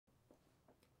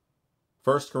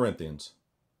1 Corinthians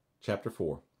chapter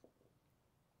 4.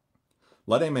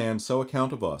 Let a man so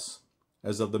account of us,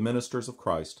 as of the ministers of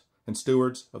Christ, and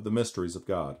stewards of the mysteries of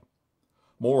God.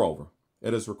 Moreover,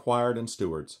 it is required in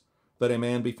stewards, that a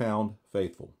man be found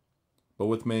faithful. But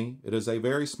with me it is a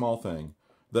very small thing,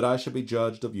 that I should be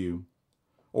judged of you,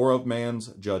 or of man's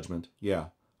judgment.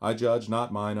 Yea, I judge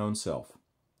not mine own self.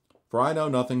 For I know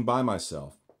nothing by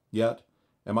myself, yet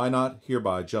am I not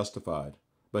hereby justified,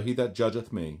 but he that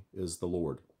judgeth me is the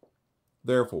Lord.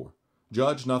 Therefore,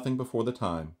 judge nothing before the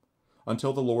time,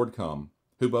 until the Lord come,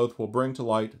 who both will bring to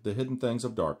light the hidden things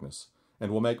of darkness, and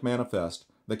will make manifest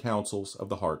the counsels of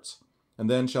the hearts. And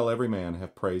then shall every man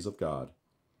have praise of God.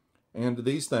 And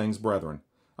these things, brethren,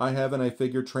 I have in a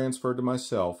figure transferred to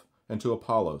myself and to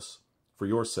Apollos, for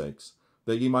your sakes,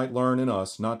 that ye might learn in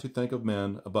us not to think of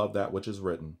men above that which is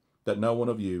written, that no one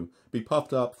of you be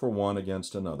puffed up for one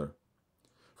against another.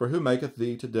 For who maketh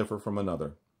thee to differ from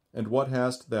another? And what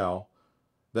hast thou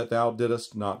that thou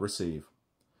didst not receive?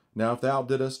 Now if thou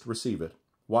didst receive it,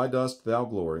 why dost thou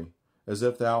glory, as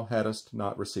if thou hadst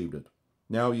not received it?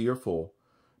 Now ye are full,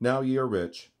 now ye are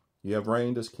rich, ye have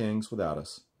reigned as kings without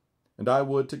us. And I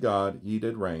would to God ye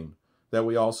did reign, that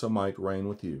we also might reign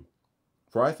with you.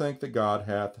 For I think that God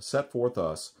hath set forth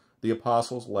us, the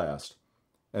apostles last,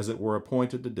 as it were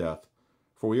appointed to death,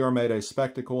 for we are made a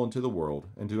spectacle unto the world,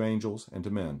 and to angels, and to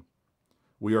men.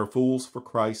 We are fools for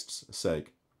Christ's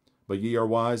sake, but ye are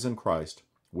wise in Christ.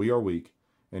 We are weak,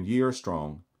 and ye are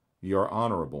strong. Ye are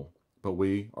honorable, but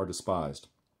we are despised.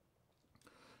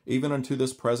 Even unto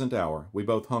this present hour we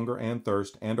both hunger and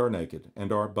thirst, and are naked,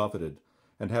 and are buffeted,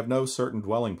 and have no certain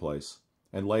dwelling place,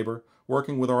 and labor,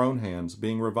 working with our own hands.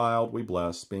 Being reviled we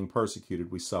bless, being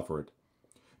persecuted we suffer it.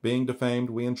 Being defamed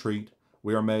we entreat.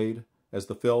 We are made as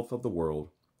the filth of the world,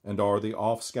 and are the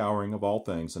offscouring of all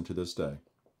things unto this day.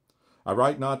 I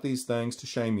write not these things to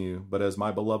shame you, but as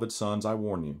my beloved sons I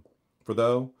warn you. For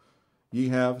though ye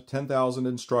have 10,000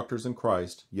 instructors in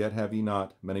Christ, yet have ye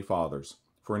not many fathers.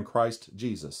 For in Christ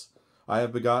Jesus I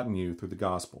have begotten you through the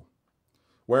gospel.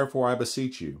 Wherefore I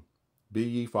beseech you, be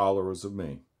ye followers of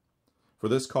me. For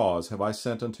this cause have I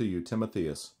sent unto you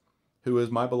Timotheus, who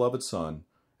is my beloved son,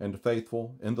 and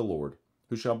faithful in the Lord,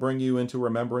 who shall bring you into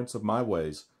remembrance of my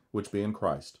ways, which be in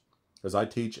Christ, as I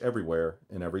teach everywhere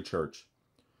in every church.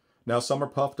 Now some are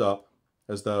puffed up,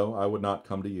 as though I would not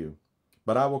come to you.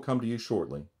 But I will come to you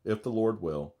shortly, if the Lord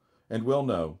will, and will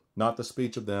know, not the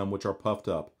speech of them which are puffed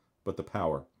up, but the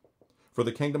power. For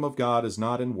the kingdom of God is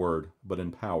not in word, but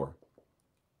in power.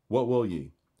 What will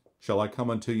ye? Shall I come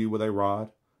unto you with a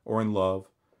rod, or in love,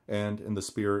 and in the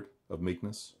spirit of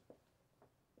meekness?